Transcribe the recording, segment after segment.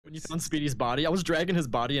When you found Speedy's body, I was dragging his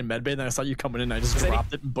body in medbay, and then I saw you coming in, and I just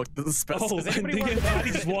dropped it and booked the specimen. Oh, I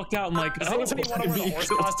just walked out and like, does anybody want to wear the horse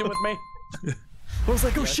costume with me? I was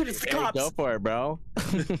like, oh shit, it's the cops. Go for it, bro.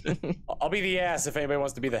 I'll be the ass if anybody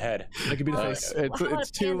wants to be the head. I could be the face.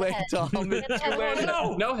 It's too late, Tom. It's too late.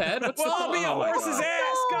 No head? What's well, I'll be a horse's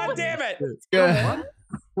ass. God damn it. Yeah.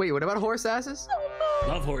 Wait, what about horse asses?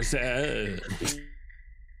 Love horse ass.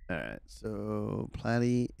 All right, so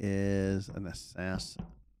Platty is an assassin.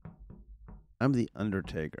 I'm the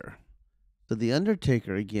Undertaker. So the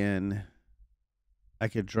Undertaker, again, I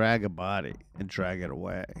could drag a body and drag it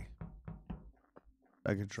away.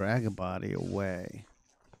 I could drag a body away.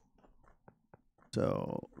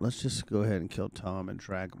 So let's just go ahead and kill Tom and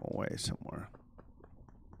drag him away somewhere.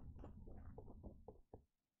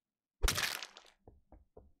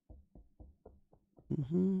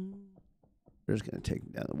 They're just going to take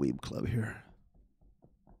him down the Weeb Club here.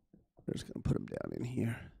 They're just going to put him down in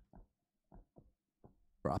here.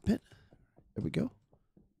 Drop it. There we go.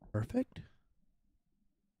 Perfect.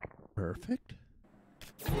 Perfect.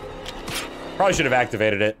 Probably should have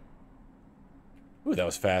activated it. Ooh, that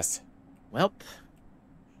was fast. Welp.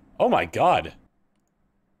 Oh my god.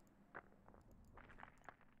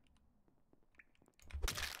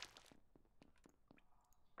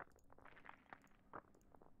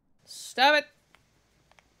 Stop it.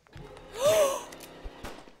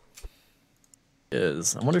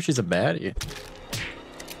 I wonder if she's a baddie.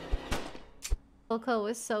 Coco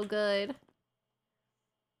was so good.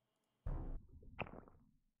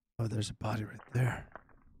 Oh, there's a body right there.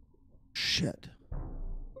 Shit.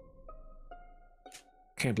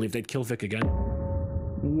 Can't believe they'd kill Vic again.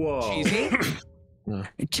 Whoa.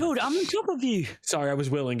 Dude, I'm on top of you. Sorry, I was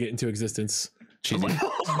willing it into existence. Cheesy. What?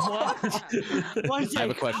 I have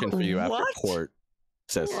a question for you after What? Port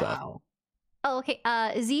says stuff. Oh, okay.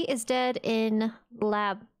 Z is dead in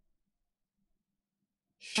lab.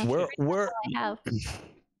 We're I have.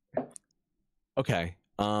 okay.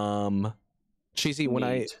 Cheesy, when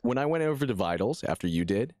I went over to Vitals after you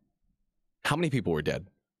did, how many people were dead?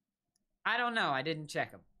 I don't know. I didn't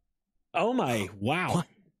check them. Oh my! Wow.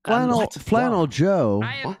 Flannel Joe,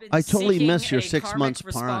 I totally seeking missed your a 6 karmic months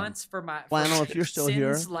prime. response for my Flannel, if you're still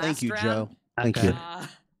here, sins thank you, last Joe. round. Thank you.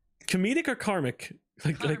 Comedic or karmic?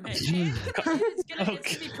 It's gonna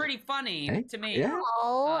be pretty funny to me. Yeah.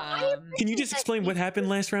 Can you just explain what happened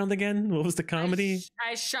last round again? What was the comedy?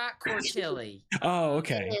 I shot Cortilli. Oh,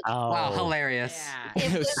 okay. Wow, hilarious.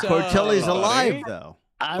 Yeah. Cortelli's alive, though.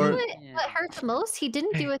 What hurt the most? He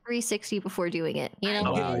didn't do a 360 before doing it. You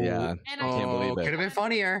know. Wow, yeah. And I can't believe it. Could have been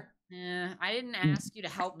funnier. Yeah, I didn't ask you to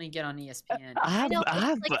help me get on ESPN. I know,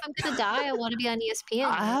 like if I'm gonna die, I want to be on ESPN.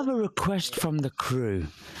 I have a request from the crew.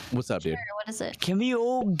 What's up, dude? Sure, what is it? Can we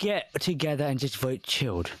all get together and just vote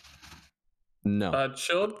chilled? No.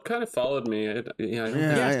 Chilled kind of followed me.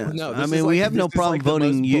 No, I mean, we have no problem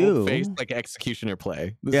voting you. Faced, like executioner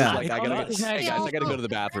play. This Yeah. is like, hey guys, I gotta go to the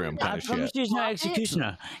bathroom kind of shit. There's no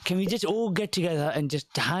executioner. Can we just all get together and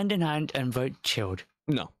just hand in hand and vote chilled?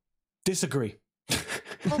 No. Disagree.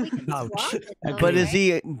 Well, we can swap it, though, But is right?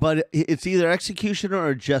 he? But it's either executioner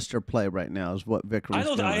or jester play right now. Is what Vic was I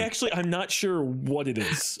don't. doing. I'm not sure what it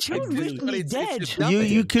is. Chilled recently dead.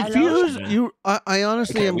 You confused? I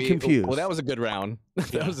honestly am confused. Well, that was a good round.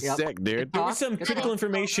 That was sick, dude. There was some critical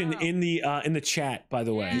information in the chat, by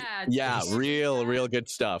the way. Yeah, real good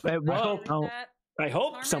stuff. I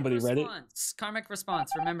hope somebody read it. Karmic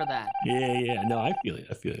response. Remember that. Yeah. No, I feel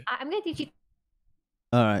it. I'm gonna teach you.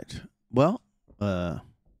 All right. Well, I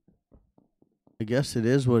guess it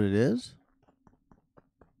is what it is.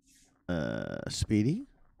 Speedy.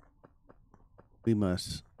 We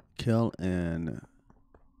must kill and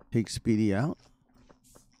take Speedy out.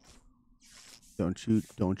 Don't you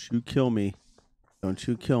kill me. Don't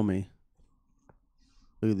you kill me.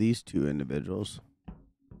 Look at these two individuals.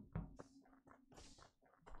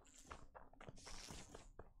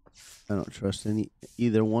 I don't trust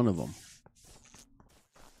either one of them.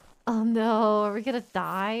 Oh no, are we gonna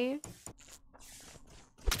die?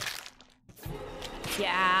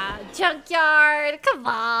 Yeah, junkyard, come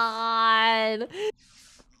on.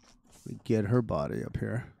 We get her body up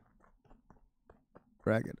here.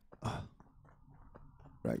 Drag it.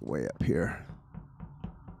 Drag it way up here.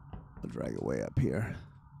 I'll drag it way up here.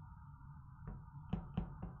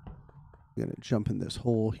 We're gonna jump in this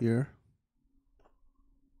hole here.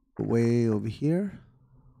 Go way over here.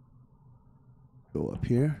 Go up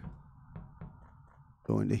here.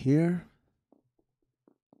 Go into here.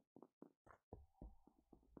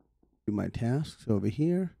 Do my tasks over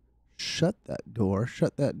here. Shut that door.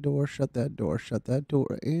 Shut that door. Shut that door. Shut that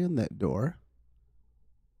door. And that door.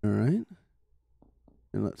 All right.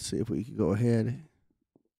 And let's see if we can go ahead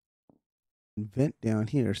and vent down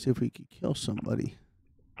here. See if we could kill somebody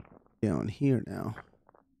down here now.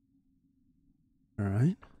 All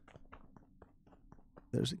right.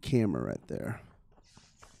 There's a camera right there.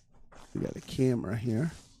 We got a camera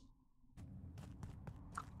here.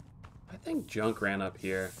 I think Junk ran up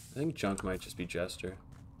here. I think Junk might just be Jester.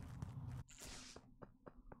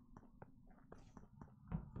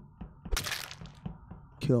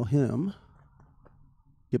 Kill him.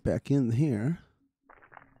 Get back in here.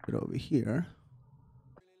 Get over here.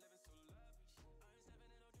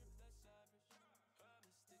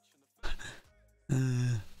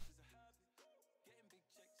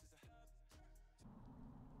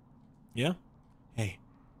 Yeah? Hey,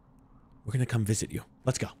 we're gonna come visit you.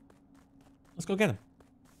 Let's go. Let's go get him.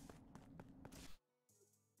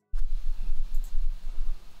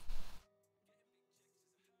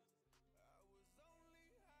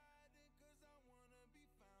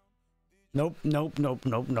 Nope, nope, nope,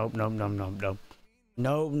 nope, nope, nope, nope, nope, nope.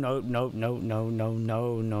 No, no, no, no, no, no,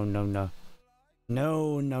 no, no, no, no.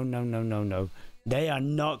 No, no, no, no, no, no. They are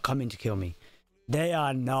not coming to kill me. They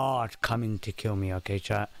are not coming to kill me, okay,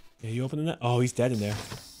 chat? Yeah, you opening that? Oh, he's dead in there.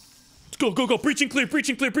 Let's go, go, go. Breaching clear,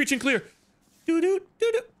 breaching clear, breaching clear. Doo-doo,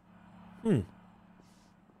 doo-doo. Where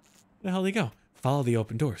the hell did he go? Follow the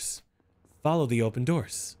open doors. Follow the open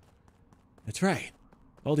doors. That's right.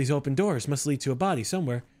 All these open doors must lead to a body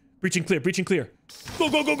somewhere. Breaching clear, breaching clear. Go,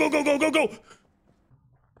 go, go, go, go, go, go, go.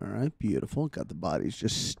 All right, beautiful. Got the bodies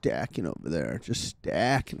just stacking over there. Just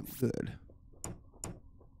stacking them good.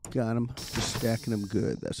 Got them. Just stacking them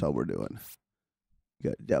good. That's all we're doing. We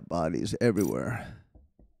got dead bodies everywhere.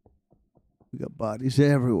 We got bodies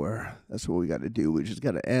everywhere. That's what we got to do. We just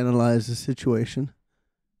got to analyze the situation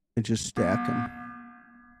and just stack them.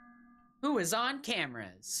 Who is on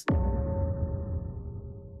cameras?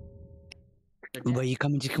 Were you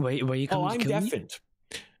coming to where you coming I'm to kill me?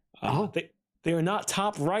 deafened. They are not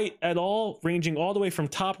top right at all, ranging all the way from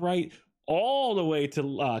top right all the way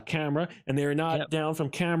to camera, and they are not down from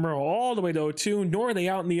camera all the way to O2, nor are they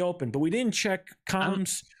out in the open. But we didn't check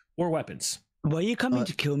comms or weapons. Were you coming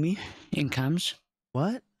to kill me in cams?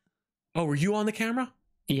 What? Oh, were you on the camera?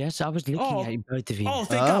 Yes, I was looking at both of you. Oh,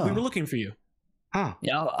 thank God, we were looking for you. Oh.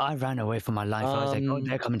 Yeah, I ran away for my life. I was like, oh,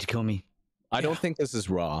 they're coming to kill me. I don't think this is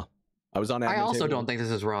raw. I was on admin I also table. don't think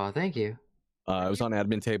this is raw. Thank you. I was on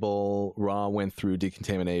admin table. Raw went through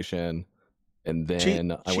decontamination, and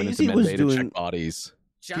then I went into medbay to check bodies.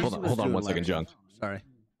 Hold on 1 second, Junk. Sorry.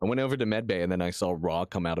 I went over to medbay, and then I saw Raw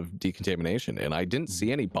come out of decontamination, and I didn't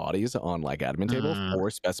see any bodies on like admin table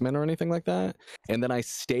or specimen or anything like that. And then I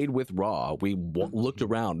stayed with Raw. We looked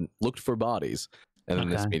around, looked for bodies, and then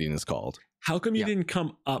this meeting is called. How come you didn't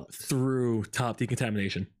come up through top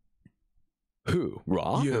decontamination? Who?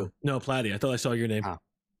 Raw? You. No, Platty. I thought I saw your name.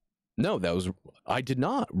 No, that was I did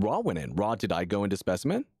not. Raw went in. Raw, did I go into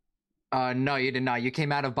specimen? No, you did not. You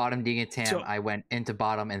came out of bottom decontam. So, I went into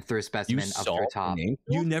bottom and through specimen up through top.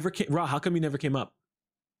 You never came. Raw, how come you never came up?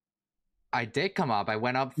 I did come up. I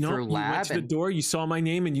went up through lab. You went to the door. You saw my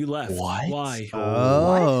name and you left. What? Why?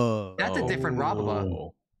 Oh, what? That's a different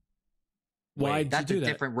Robaba. Why did you do that? That's a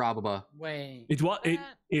different Robaba. Wait.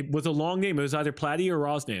 It was a long name. It was either Platty or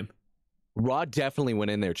Raw's name. Raw definitely went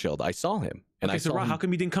in there, chilled. I saw him. And okay, so Raw, how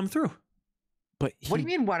come you didn't come through? But what do you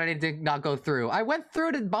mean? Why did I not go through? I went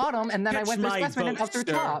through to bottom, and then I went through specimen and up through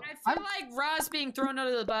top. I feel like Ra's being thrown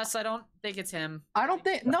under the bus. I don't think it's him. I don't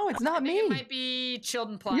think. No, it's not me. It might be Chilled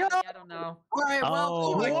and Platty. I don't know. All right. Well,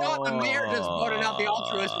 oh my God, the mayor just voted out the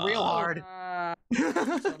altruist real hard. I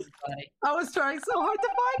was trying so hard to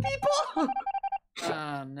find people.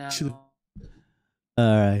 Oh no.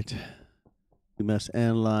 All right. We must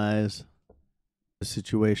analyze the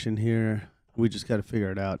situation here. We just got to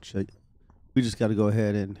figure it out. We just got to go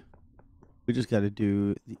ahead and we just got to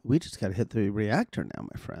hit the reactor now,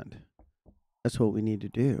 my friend. That's what we need to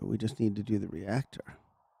do. We just need to do the reactor.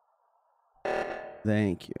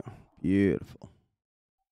 Thank you. Beautiful.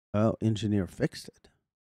 Oh, engineer fixed it.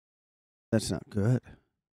 That's not good.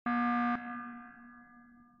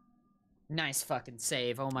 Nice fucking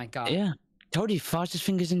save. Oh my God. Yeah. Told you, fastest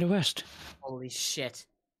fingers in the West. Holy shit.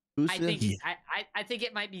 Who's I think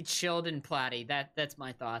it might be Chilled and Platty. That's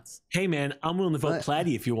my thoughts. Hey man, I'm willing to vote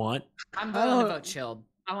Platty if you want. I'm willing to vote Chilled.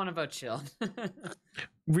 I want to vote Chilled.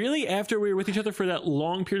 Really? After we were with each other for that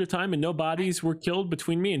long period of time and no bodies were killed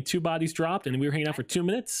between me and 2 bodies dropped and we were hanging out for 2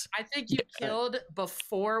 minutes? I think you killed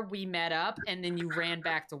before we met up and then you ran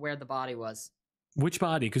back to where the body was. Which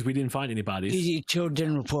body? Because we didn't find any bodies. Chilled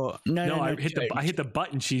didn't report. No, I hit the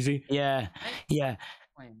button, Cheesy. Yeah.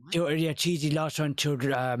 Yeah, Cheesy lost one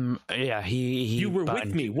children. Yeah, he. You were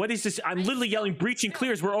buttoned. with me. What is this? I'm literally yelling breaching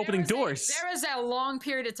clear as we're opening doors. There was a long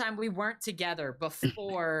period of time we weren't together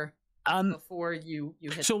before before you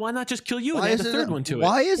hit. So why not just kill you and add the third one to it?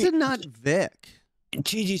 Why is it not Vic?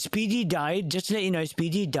 Cheesy, Speedy died. Just to let you know,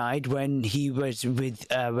 Speedy died when he was with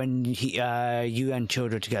you and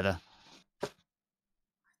Children together.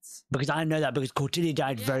 Because I know that because Cortilli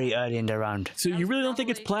died very early in the round. So you really don't think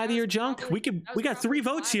it's Platty or Junk? We got 3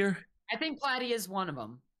 votes here. I think Platty is one of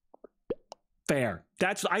them. Fair.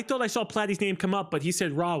 I thought I saw Platty's name come up, but he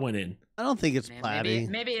said Raw went in. I don't think it's Platty.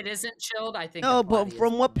 Maybe it isn't Chilled. I think No, but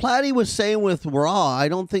from what Platty was saying with Raw, I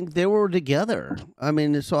don't think they were together. I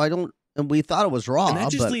mean, so I don't. And we thought it was Raw. And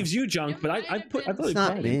that just but leaves you, Junk. But I thought it was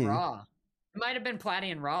not me. Raw. It might have been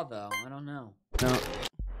Platty and Raw though. I don't know. No.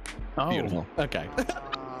 Oh. Beautiful. Okay.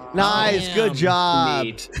 Nice. Good job.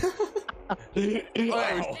 Neat. I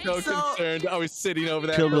was so concerned. I was sitting over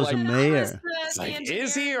there. Chilled was a mayor. It's like,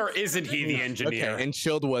 is he or isn't he the engineer? Okay, and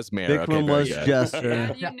Chilled was mayor. Bigman was Jester.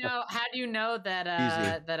 How do you know that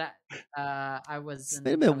I was?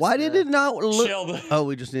 Wait a minute. Why did it not look? Chilled. Oh,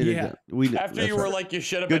 we just needed it. After you were like, you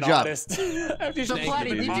should have Good been job. honest. So,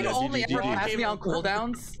 Platty, did you only ever pass me on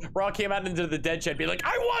cooldowns? Raw came out into the dead shed, be like,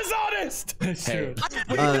 I was honest. Hey.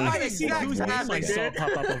 I see whose name I saw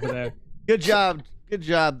pop up over there. Good job. Good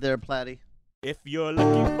job there, Platty. If you're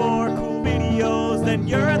looking for cool videos, then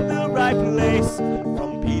you're at the right place.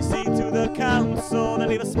 From PC to the console, then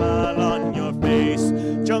leave a smile on your face.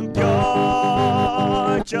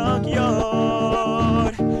 Junkyard,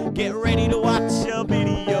 junkyard. Get ready to watch a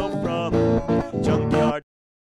video from